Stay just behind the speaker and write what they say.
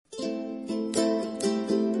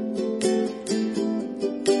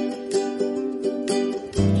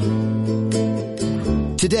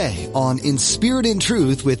today on In Spirit and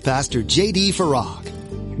Truth with Pastor J.D. Farag.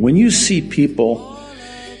 When you see people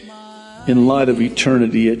in light of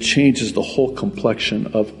eternity, it changes the whole complexion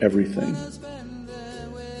of everything.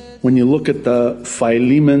 When you look at the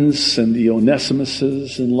Philemons and the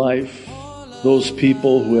Onesimuses in life, those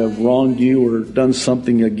people who have wronged you or done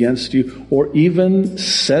something against you or even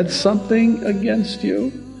said something against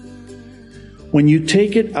you, when you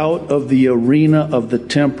take it out of the arena of the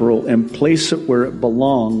temporal and place it where it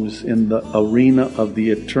belongs in the arena of the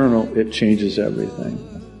eternal, it changes everything.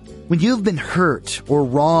 When you've been hurt or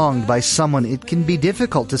wronged by someone, it can be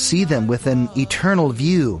difficult to see them with an eternal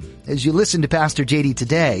view. As you listen to Pastor J.D.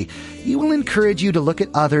 today, he will encourage you to look at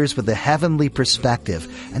others with a heavenly perspective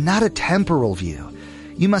and not a temporal view.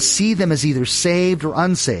 You must see them as either saved or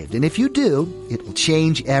unsaved, and if you do, it will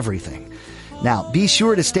change everything. Now, be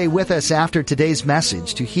sure to stay with us after today's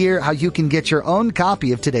message to hear how you can get your own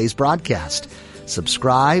copy of today's broadcast.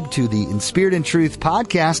 Subscribe to the In Spirit and Truth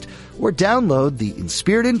podcast or download the In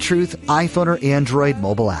Spirit and Truth iPhone or Android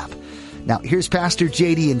mobile app. Now, here's Pastor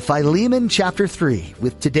J.D. in Philemon chapter 3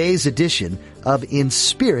 with today's edition of In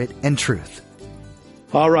Spirit and Truth.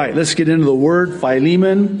 All right, let's get into the Word.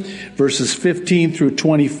 Philemon, verses 15 through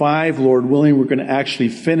 25. Lord willing, we're going to actually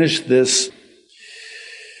finish this.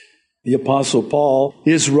 The Apostle Paul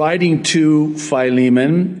is writing to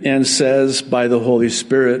Philemon and says by the Holy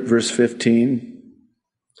Spirit, verse 15,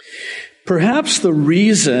 perhaps the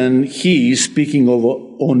reason he, speaking of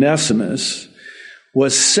Onesimus,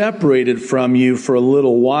 was separated from you for a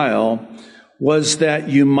little while was that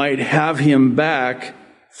you might have him back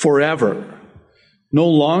forever. No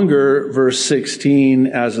longer, verse 16,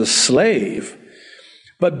 as a slave,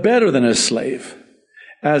 but better than a slave,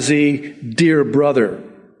 as a dear brother.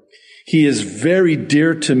 He is very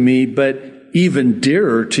dear to me, but even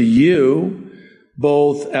dearer to you,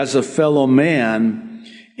 both as a fellow man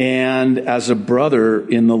and as a brother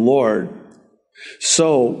in the Lord.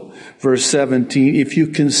 So, verse 17, if you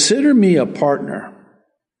consider me a partner,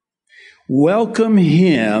 welcome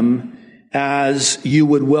him as you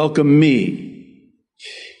would welcome me.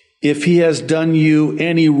 If he has done you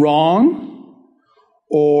any wrong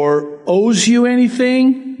or owes you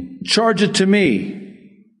anything, charge it to me.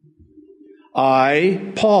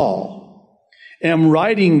 I, Paul, am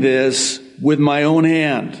writing this with my own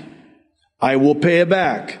hand. I will pay it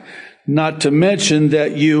back, not to mention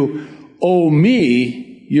that you owe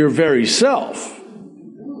me your very self.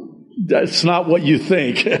 That's not what you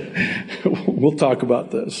think. We'll talk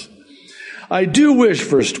about this. I do wish,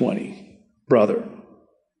 verse 20, brother,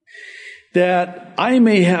 that I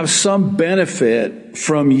may have some benefit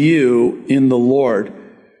from you in the Lord.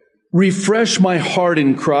 Refresh my heart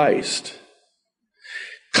in Christ.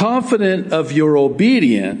 Confident of your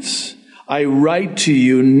obedience, I write to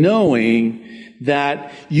you knowing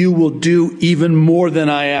that you will do even more than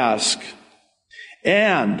I ask.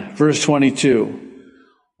 And, verse 22,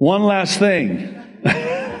 one last thing.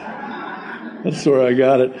 That's where I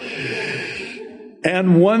got it.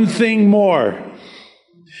 And one thing more.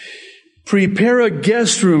 Prepare a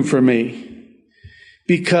guest room for me,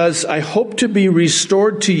 because I hope to be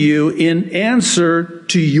restored to you in answer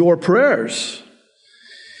to your prayers.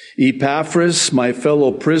 Epaphras, my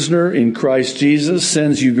fellow prisoner in Christ Jesus,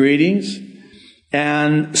 sends you greetings,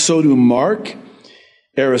 and so do Mark,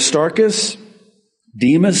 Aristarchus,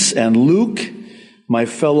 Demas, and Luke, my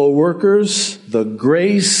fellow workers. The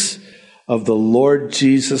grace of the Lord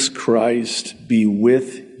Jesus Christ be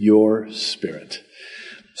with your spirit.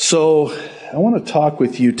 So, I want to talk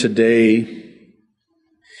with you today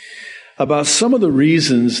about some of the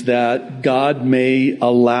reasons that God may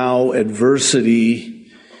allow adversity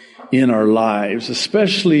in our lives,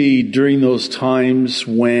 especially during those times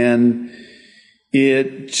when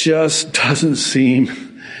it just doesn't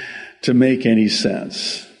seem to make any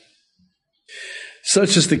sense.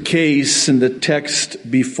 Such is the case in the text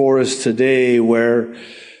before us today, where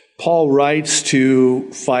Paul writes to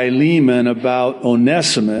Philemon about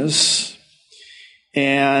Onesimus,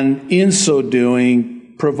 and in so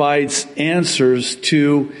doing provides answers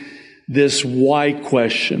to this why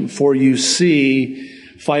question. For you see,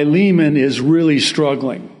 Philemon is really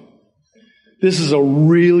struggling. This is a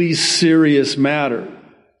really serious matter.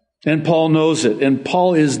 And Paul knows it. And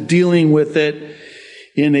Paul is dealing with it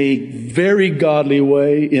in a very godly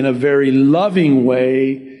way, in a very loving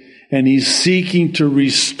way. And he's seeking to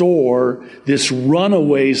restore this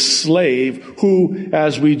runaway slave who,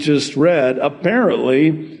 as we just read,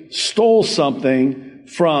 apparently stole something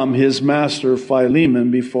from his master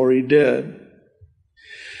Philemon before he did.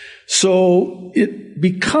 So it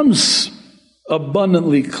becomes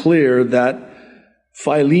abundantly clear that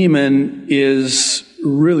Philemon is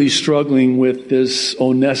really struggling with this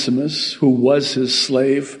Onesimus, who was his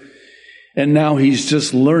slave. And now he's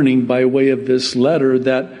just learning by way of this letter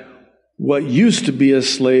that what used to be a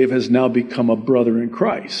slave has now become a brother in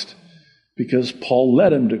Christ, because Paul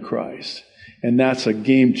led him to Christ. And that's a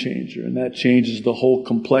game changer. And that changes the whole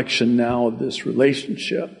complexion now of this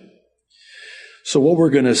relationship. So what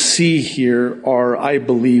we're going to see here are, I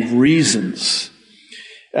believe, reasons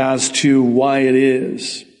as to why it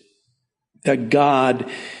is that God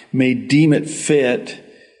may deem it fit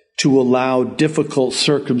to allow difficult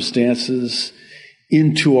circumstances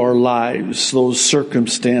into our lives, those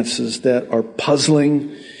circumstances that are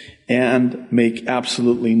puzzling and make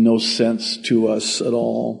absolutely no sense to us at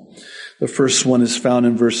all. The first one is found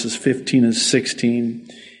in verses 15 and 16,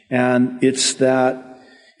 and it's that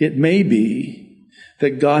it may be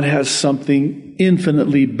that God has something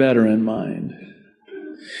infinitely better in mind.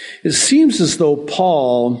 It seems as though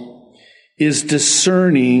Paul is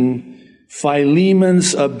discerning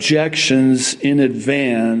Philemon's objections in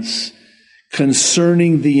advance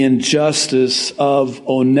concerning the injustice of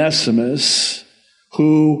Onesimus,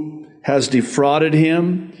 who has defrauded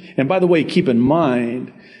him. And by the way, keep in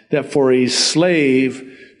mind that for a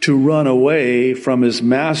slave to run away from his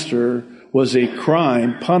master was a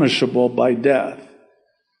crime punishable by death.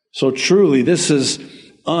 So truly, this is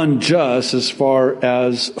unjust as far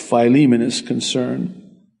as Philemon is concerned.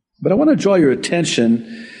 But I want to draw your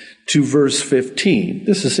attention to verse 15.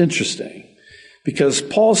 This is interesting because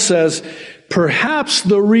Paul says, perhaps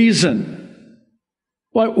the reason.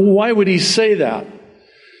 Why would he say that?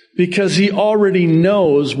 Because he already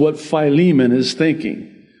knows what Philemon is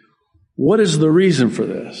thinking. What is the reason for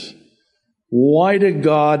this? Why did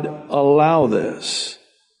God allow this?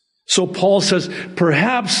 So Paul says,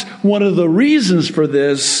 perhaps one of the reasons for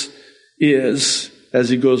this is, as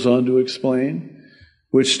he goes on to explain,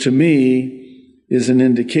 which to me is an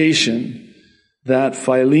indication that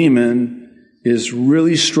Philemon is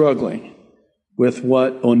really struggling with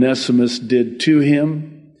what Onesimus did to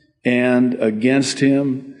him and against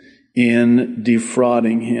him in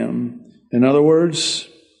defrauding him. In other words,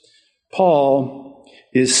 Paul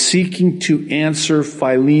is seeking to answer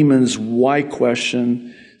Philemon's why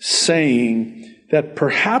question, saying that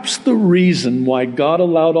perhaps the reason why God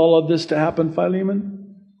allowed all of this to happen,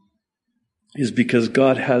 Philemon, is because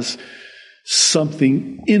God has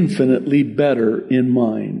something infinitely better in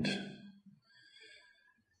mind.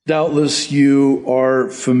 Doubtless you are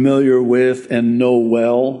familiar with and know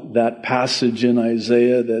well that passage in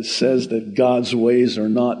Isaiah that says that God's ways are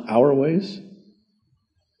not our ways.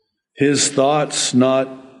 His thoughts, not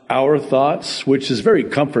our thoughts, which is very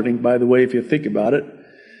comforting, by the way, if you think about it,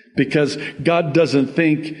 because God doesn't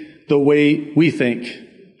think the way we think.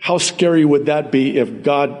 How scary would that be if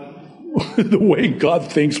the way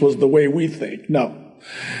God thinks was the way we think? No.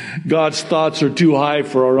 God's thoughts are too high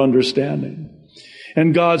for our understanding.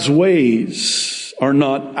 And God's ways are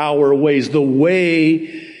not our ways. The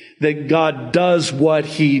way that God does what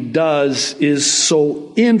He does is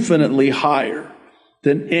so infinitely higher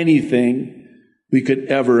than anything we could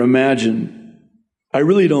ever imagine. I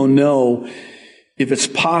really don't know if it's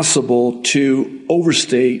possible to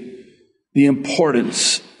overstate the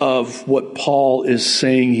importance of what Paul is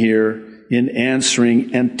saying here in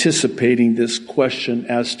anticipating this question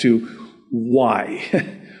as to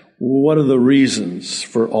why. What are the reasons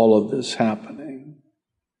for all of this happening?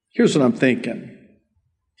 Here's what I'm thinking.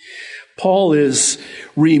 Paul is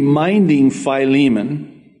reminding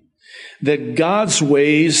Philemon that God's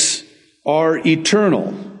ways are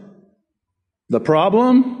eternal. The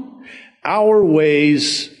problem? Our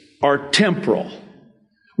ways are temporal.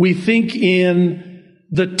 We think in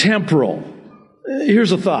the temporal.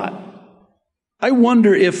 Here's a thought. I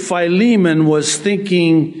wonder if Philemon was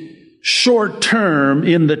thinking short term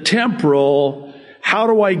in the temporal, how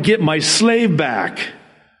do I get my slave back?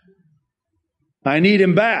 I need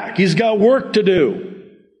him back. He's got work to do.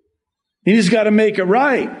 He's got to make it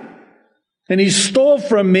right. And he stole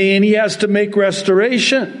from me and he has to make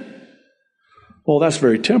restoration. Well, that's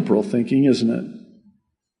very temporal thinking, isn't it?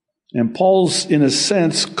 And Paul's, in a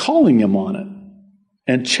sense, calling him on it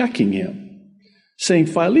and checking him, saying,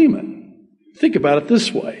 Philemon, think about it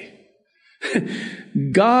this way.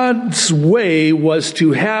 God's way was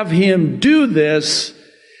to have him do this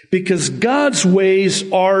because God's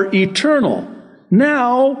ways are eternal.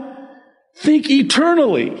 Now, think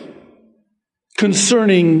eternally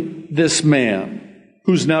concerning this man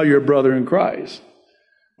who's now your brother in Christ,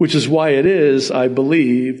 which is why it is, I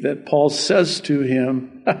believe, that Paul says to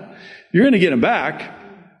him, you're going to get him back.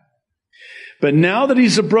 But now that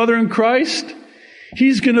he's a brother in Christ,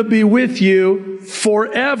 he's going to be with you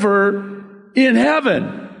forever in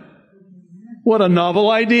heaven. What a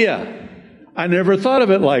novel idea. I never thought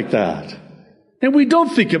of it like that. And we don't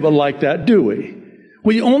think of it like that, do we?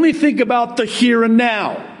 We only think about the here and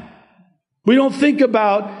now. We don't think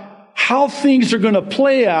about how things are going to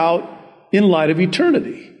play out in light of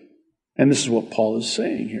eternity. And this is what Paul is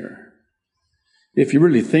saying here. If you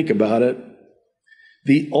really think about it,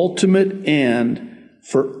 the ultimate end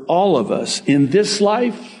for all of us in this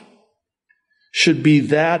life should be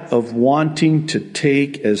that of wanting to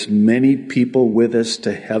take as many people with us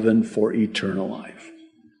to heaven for eternal life.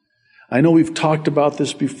 I know we've talked about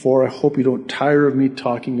this before. I hope you don't tire of me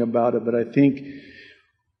talking about it, but I think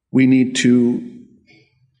we need to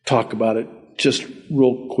talk about it just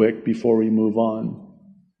real quick before we move on.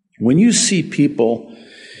 When you see people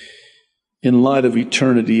in light of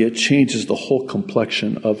eternity, it changes the whole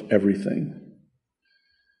complexion of everything.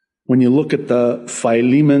 When you look at the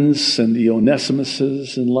Philemons and the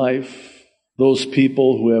Onesimuses in life, those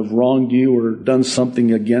people who have wronged you or done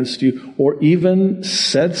something against you or even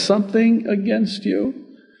said something against you,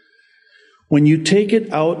 when you take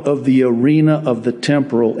it out of the arena of the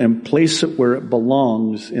temporal and place it where it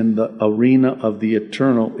belongs in the arena of the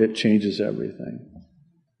eternal, it changes everything.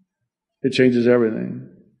 It changes everything.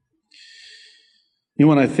 You know,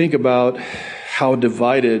 when I think about how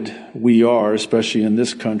divided we are, especially in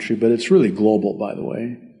this country, but it's really global, by the way,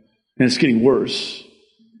 and it's getting worse.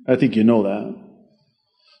 I think you know that.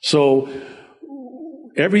 So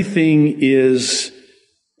everything is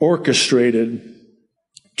orchestrated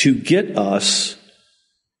to get us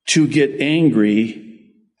to get angry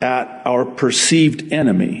at our perceived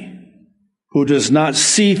enemy, who does not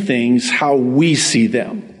see things how we see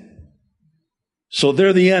them. So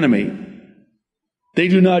they're the enemy. They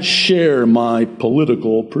do not share my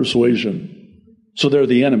political persuasion. So they're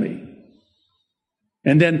the enemy.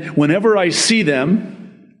 And then whenever I see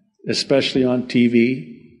them, especially on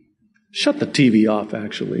TV, shut the TV off,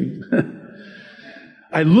 actually.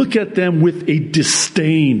 I look at them with a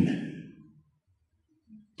disdain.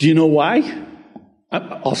 Do you know why?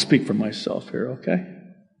 I'll speak for myself here, okay?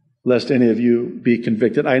 Lest any of you be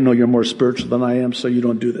convicted. I know you're more spiritual than I am, so you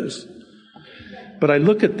don't do this. But I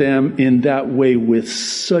look at them in that way with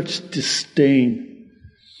such disdain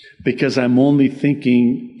because I'm only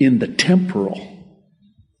thinking in the temporal,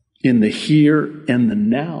 in the here and the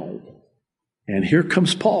now. And here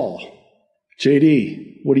comes Paul.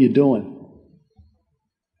 JD, what are you doing?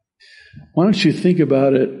 Why don't you think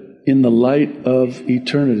about it in the light of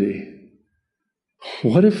eternity?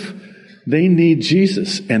 What if they need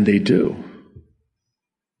Jesus and they do?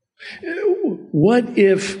 What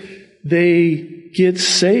if they get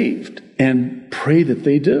saved and pray that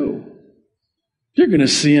they do? You're going to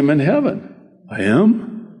see him in heaven. I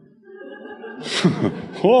am?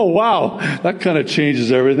 Oh, wow. That kind of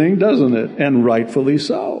changes everything, doesn't it? And rightfully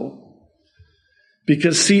so.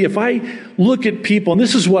 Because, see, if I look at people, and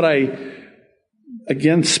this is what I,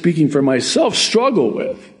 again, speaking for myself, struggle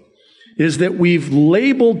with, is that we've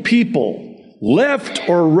labeled people left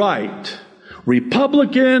or right,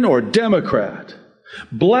 Republican or Democrat,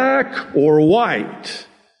 black or white.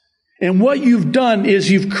 And what you've done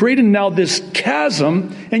is you've created now this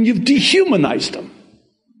chasm and you've dehumanized them.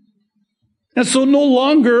 And so no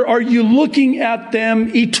longer are you looking at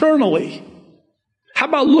them eternally. How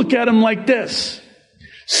about look at them like this?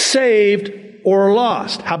 Saved or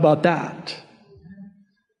lost. How about that?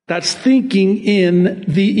 That's thinking in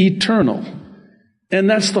the eternal. And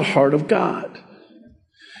that's the heart of God.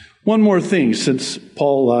 One more thing, since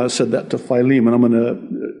Paul said that to Philemon, I'm going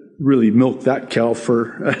to really milk that cow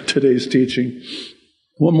for today's teaching.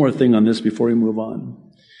 One more thing on this before we move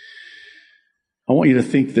on. I want you to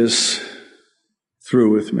think this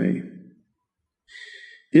through with me.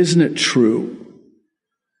 Isn't it true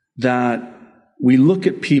that we look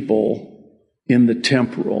at people in the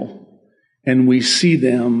temporal and we see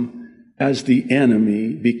them as the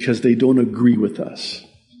enemy because they don't agree with us?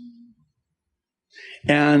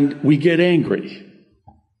 And we get angry.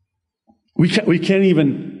 We can't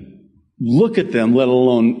even look at them, let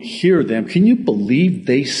alone hear them. Can you believe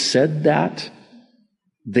they said that?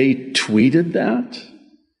 They tweeted that?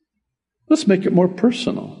 Let's make it more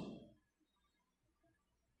personal.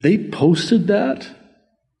 They posted that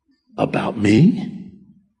about me?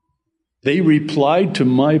 They replied to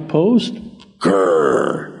my post?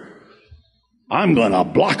 Grrr! I'm going to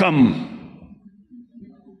block them.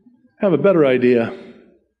 Have a better idea.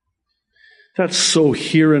 That's so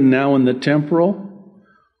here and now in the temporal.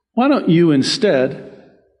 Why don't you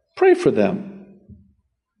instead pray for them?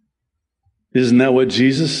 Isn't that what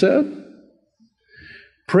Jesus said?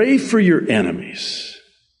 Pray for your enemies.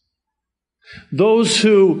 Those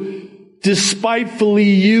who despitefully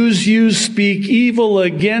use you, speak evil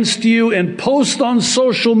against you, and post on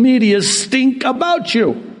social media stink about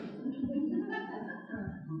you.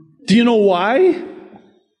 Do you know why?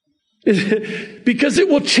 Because it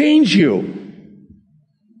will change you.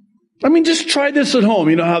 I mean, just try this at home.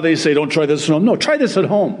 You know how they say, don't try this at home? No, try this at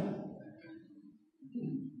home.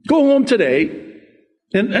 Go home today,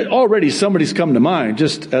 and already somebody's come to mind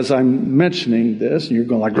just as I'm mentioning this, and you're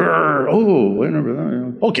going like,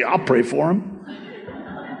 okay, I'll pray for him.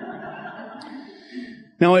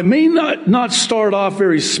 Now, it may not start off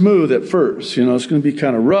very smooth at first. It's going to be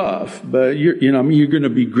kind of rough, but you're going to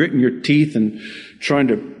be gritting your teeth and trying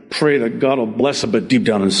to pray that God will bless him, but deep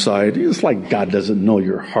down inside, it's like God doesn't know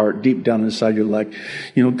your heart. Deep down inside, you're like,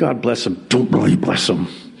 God bless him. Don't really bless him.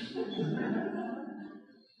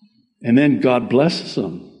 And then God blesses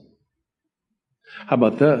them. How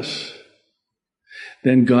about this?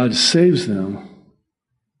 Then God saves them.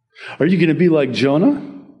 Are you going to be like Jonah?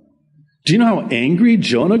 Do you know how angry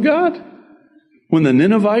Jonah got when the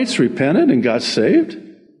Ninevites repented and got saved?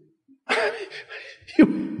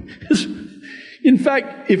 In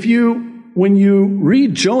fact, when you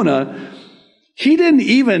read Jonah, he didn't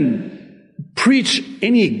even preach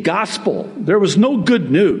any gospel. There was no good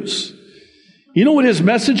news. You know what his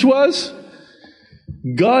message was?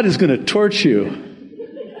 God is going to torch you,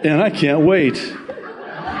 and I can't wait.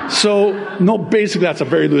 So, no, basically that's a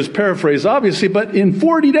very loose paraphrase, obviously, but in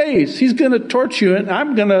 40 days, he's going to torch you, and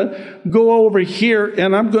I'm going to go over here,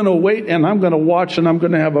 and I'm going to wait, and I'm going to watch, and I'm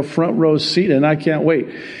going to have a front row seat, and I can't wait.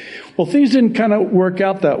 Well, things didn't kind of work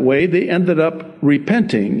out that way. They ended up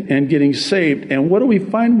repenting and getting saved. And what do we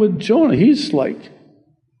find with Jonah? He's like,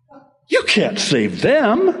 you can't save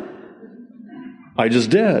them. I just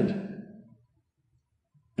did.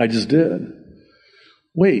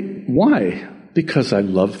 Wait, why? Because I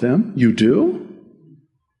love them. You do?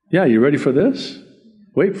 Yeah, you ready for this?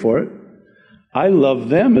 Wait for it. I love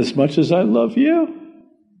them as much as I love you.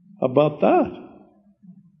 How about that?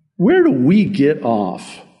 Where do we get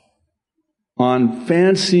off on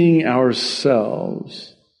fancying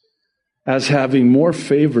ourselves as having more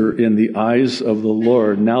favor in the eyes of the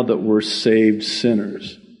Lord now that we're saved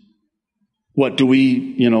sinners? What, do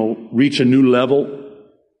we, reach a new level?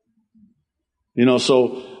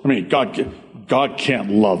 God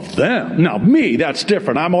can't love them. Now, me, that's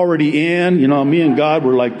different. I'm already in, me and God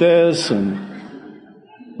were like this,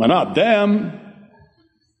 but not them.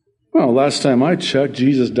 Well, last time I checked,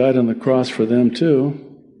 Jesus died on the cross for them too.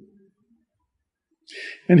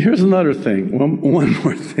 And here's another thing, one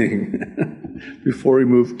more thing, before we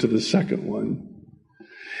move to the second one.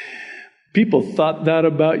 People thought that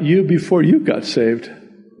about you before you got saved.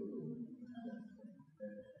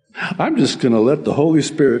 I'm just going to let the Holy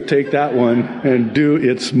Spirit take that one and do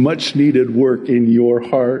its much needed work in your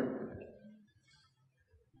heart.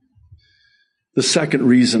 The second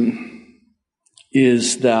reason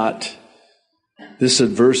is that this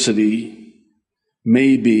adversity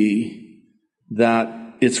may be that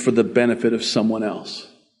it's for the benefit of someone else.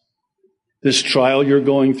 This trial you're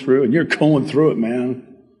going through, and you're going through it, man.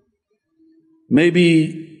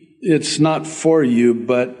 Maybe it's not for you,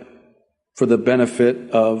 but for the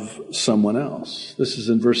benefit of someone else. This is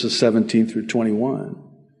in verses 17 through 21.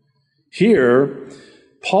 Here,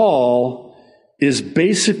 Paul is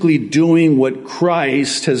basically doing what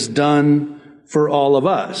Christ has done for all of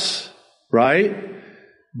us, right?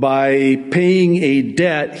 By paying a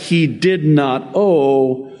debt he did not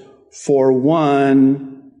owe for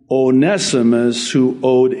one Onesimus who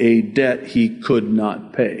owed a debt he could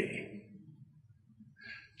not pay.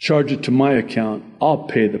 Charge it to my account. I'll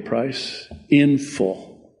pay the price in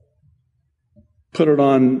full. Put it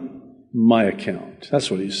on my account. That's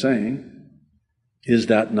what he's saying. Is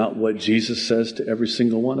that not what Jesus says to every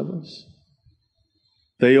single one of us?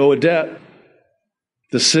 They owe a debt,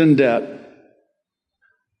 the sin debt.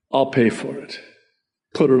 I'll pay for it.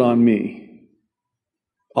 Put it on me.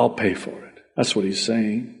 I'll pay for it. That's what he's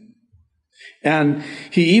saying. And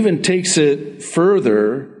he even takes it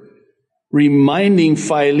further, reminding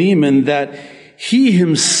Philemon that he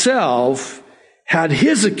himself had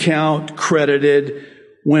his account credited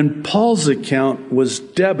when Paul's account was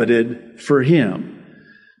debited for him.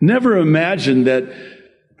 Never imagine that,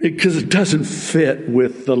 because it doesn't fit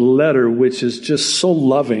with the letter, which is just so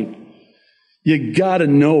loving. You got to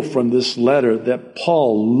know from this letter that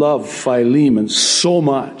Paul loved Philemon so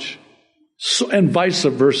much, and vice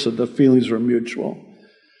versa. The feelings were mutual.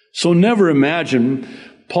 So never imagine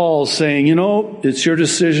Paul saying, it's your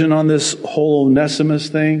decision on this whole Onesimus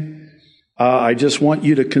thing. I just want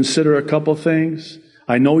you to consider a couple things.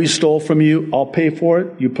 I know he stole from you. I'll pay for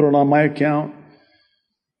it. You put it on my account.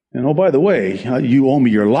 And oh, by the way, you owe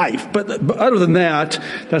me your life. But other than that,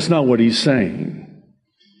 that's not what he's saying.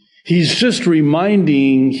 He's just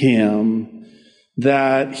reminding him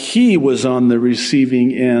that he was on the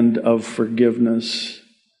receiving end of forgiveness,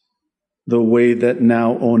 the way that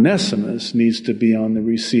now Onesimus needs to be on the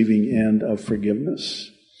receiving end of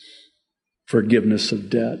forgiveness. Forgiveness of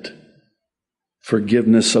debt.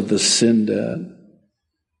 Forgiveness of the sin debt.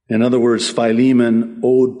 In other words, Philemon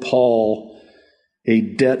owed Paul a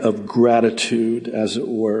debt of gratitude, as it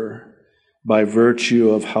were, by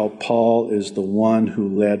virtue of how Paul is the one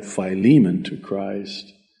who led Philemon to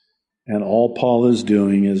Christ. And all Paul is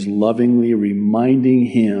doing is lovingly reminding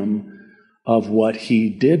him of what he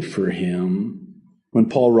did for him. When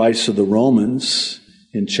Paul writes to the Romans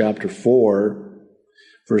in chapter 4,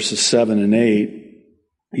 verses 7 and 8,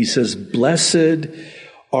 he says, "Blessed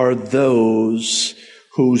are those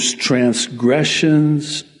whose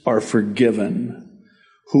transgressions are forgiven,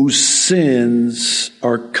 whose sins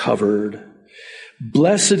are covered.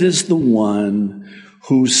 Blessed is the one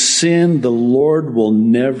whose sin the Lord will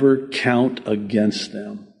never count against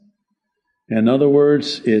them." In other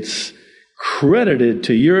words, it's credited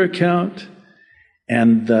to your account,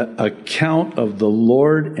 and the account of the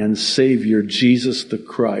Lord and Savior Jesus the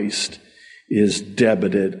Christ is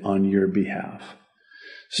debited on your behalf.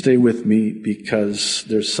 Stay with me, because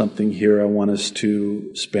there's something here I want us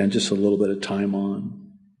to spend just a little bit of time on.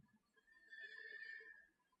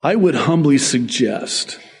 I would humbly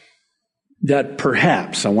suggest that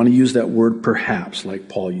perhaps, I want to use that word perhaps like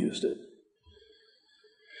Paul used it,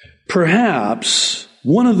 perhaps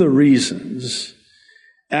one of the reasons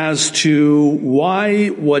as to why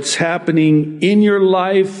what's happening in your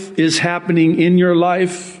life is happening in your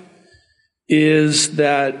life is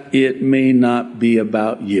that it may not be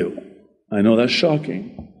about you. I know that's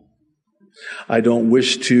shocking. I don't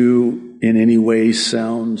wish to in any way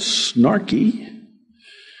sound snarky.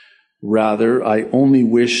 Rather, I only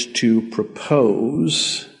wish to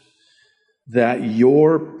propose that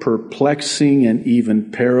your perplexing and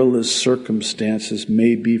even perilous circumstances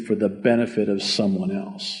may be for the benefit of someone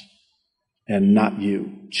else, and not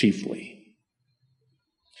you chiefly.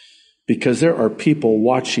 Because there are people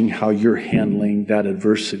watching how you're handling that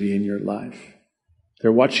adversity in your life.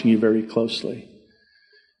 They're watching you very closely.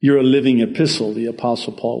 You're a living epistle, the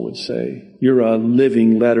Apostle Paul would say. You're a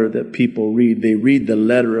living letter that people read. They read the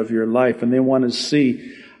letter of your life, and they want to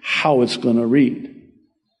see how it's going to read.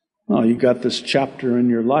 Oh, you got this chapter in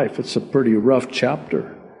your life. It's a pretty rough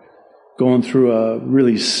chapter, going through a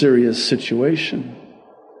really serious situation.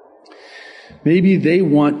 Maybe they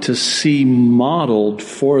want to see modeled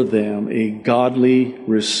for them a godly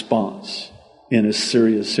response in a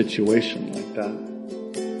serious situation like that.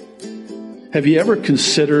 Have you ever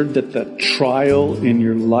considered that the trial in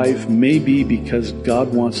your life may be because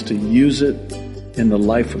God wants to use it in the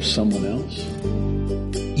life of someone else?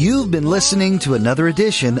 You've been listening to another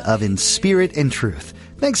edition of In Spirit and Truth.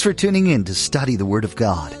 Thanks for tuning in to study the Word of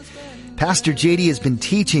God. Pastor JD has been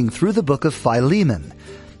teaching through the book of Philemon.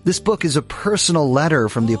 This book is a personal letter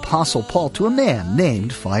from the Apostle Paul to a man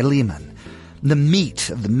named Philemon. The meat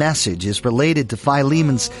of the message is related to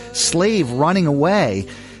Philemon's slave running away,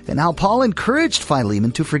 and how Paul encouraged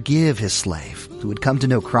Philemon to forgive his slave, who had come to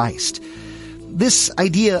know Christ. This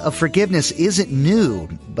idea of forgiveness isn't new,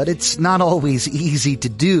 but it's not always easy to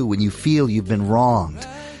do when you feel you've been wronged.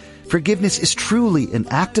 Forgiveness is truly an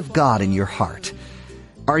act of God in your heart.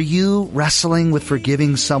 Are you wrestling with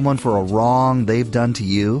forgiving someone for a wrong they've done to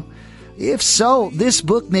you? If so, this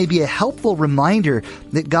book may be a helpful reminder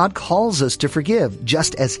that God calls us to forgive,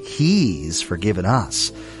 just as He's forgiven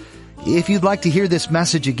us. If you'd like to hear this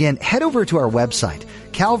message again, head over to our website,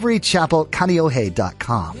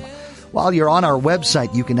 calvarychapelkaneohe.com. While you're on our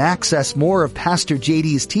website, you can access more of Pastor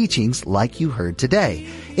JD's teachings like you heard today,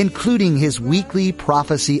 including his weekly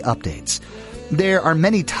prophecy updates. There are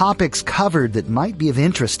many topics covered that might be of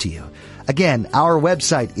interest to you. Again, our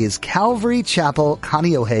website is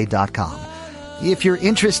calvarychapelkaneohe.com. If you're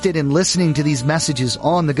interested in listening to these messages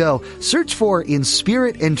on the go, search for In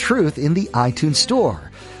Spirit and Truth in the iTunes Store.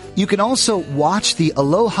 You can also watch the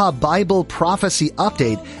Aloha Bible Prophecy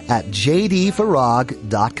Update at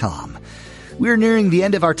jdfarag.com. We're nearing the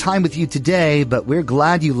end of our time with you today, but we're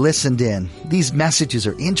glad you listened in. These messages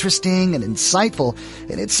are interesting and insightful,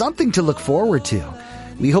 and it's something to look forward to.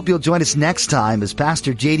 We hope you'll join us next time as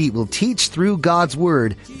Pastor JD will teach through God's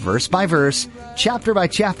Word, verse by verse, chapter by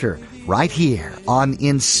chapter, right here on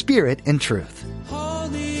In Spirit and Truth.